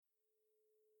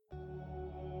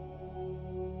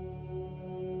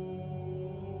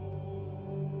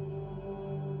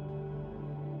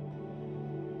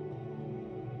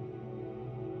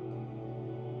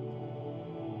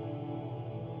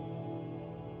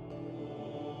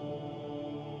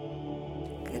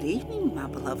Good evening, my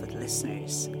beloved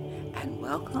listeners, and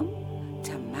welcome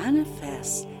to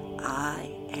Manifest I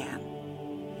Am.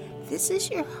 This is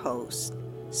your host,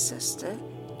 Sister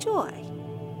Joy,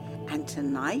 and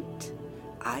tonight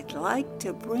I'd like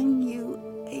to bring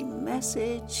you a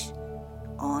message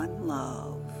on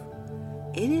love.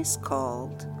 It is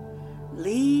called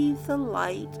Leave the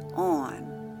Light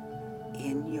On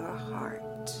in Your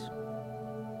Heart.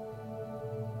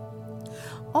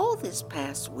 All this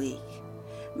past week,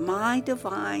 my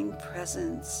divine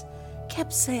presence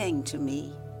kept saying to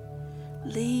me,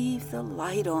 leave the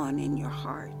light on in your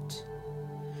heart.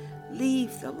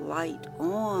 Leave the light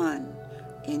on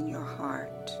in your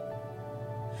heart.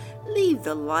 Leave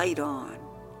the light on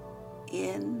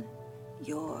in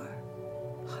your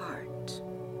heart.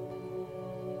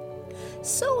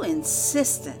 So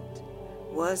insistent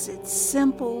was its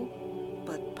simple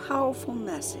but powerful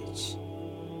message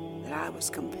that I was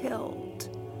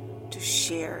compelled to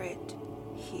share it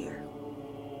here.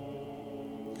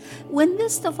 When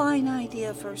this divine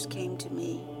idea first came to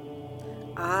me,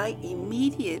 I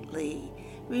immediately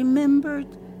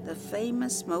remembered the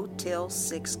famous Motel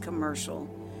 6 commercial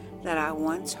that I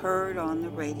once heard on the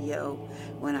radio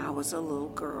when I was a little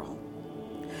girl.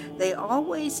 They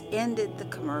always ended the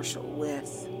commercial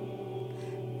with,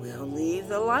 "We'll leave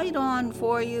the light on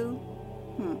for you."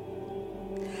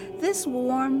 This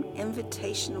warm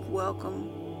invitation of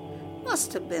welcome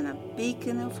must have been a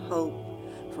beacon of hope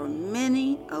for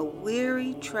many a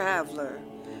weary traveler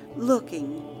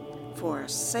looking for a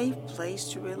safe place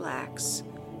to relax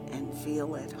and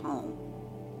feel at home.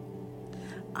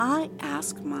 I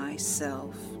ask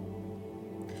myself,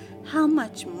 how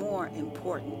much more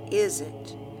important is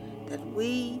it that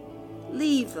we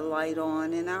leave the light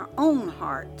on in our own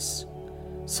hearts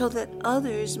so that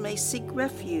others may seek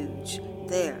refuge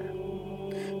there,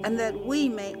 and that we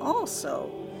may also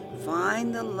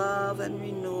find the love and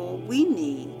renewal we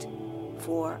need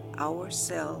for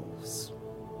ourselves.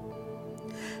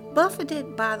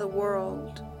 Buffeted by the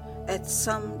world at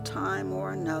some time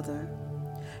or another,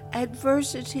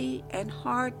 adversity and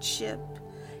hardship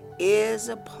is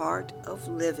a part of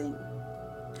living.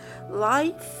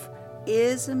 Life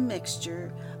is a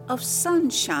mixture of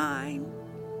sunshine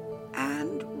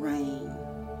and rain.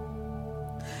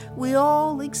 We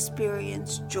all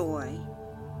experience joy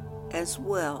as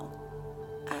well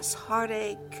as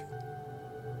heartache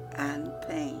and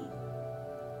pain.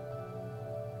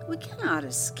 We cannot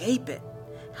escape it.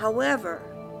 However,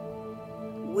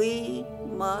 we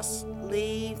must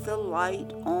leave the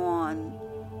light on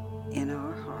in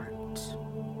our heart.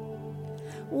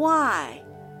 Why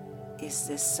is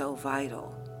this so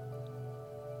vital?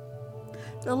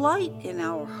 The light in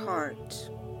our heart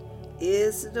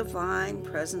is the divine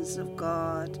presence of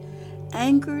God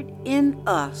anchored in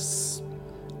us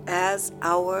as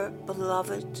our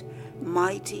beloved,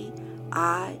 mighty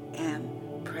I Am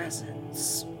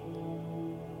presence.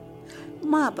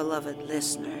 My beloved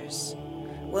listeners,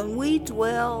 when we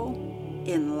dwell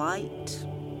in light,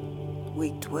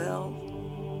 we dwell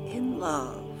in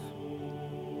love.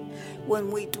 When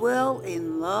we dwell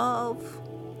in love,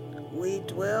 we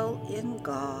dwell in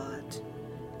God,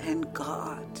 and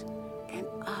God in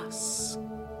us.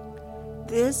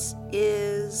 This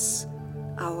is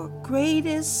our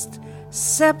greatest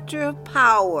scepter of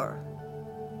power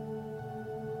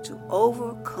to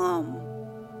overcome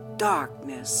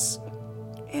darkness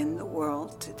in the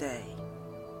world today.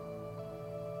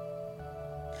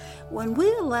 When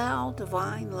we allow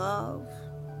divine love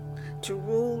to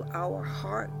rule our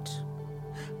heart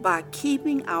by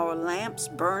keeping our lamps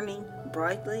burning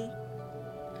brightly,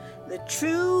 the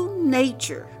true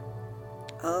nature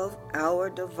of our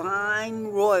divine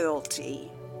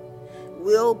royalty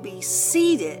will be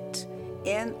seated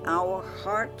in our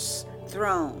heart's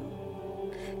throne,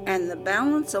 and the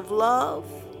balance of love,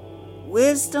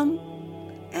 wisdom,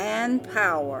 and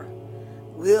power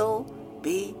will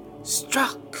be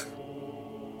struck.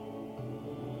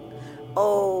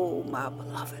 Oh, my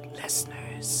beloved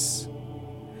listeners,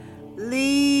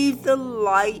 leave the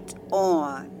light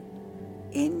on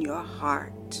in your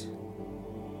heart.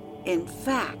 In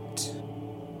fact,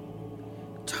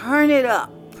 turn it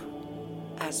up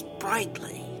as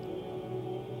brightly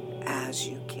as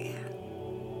you can.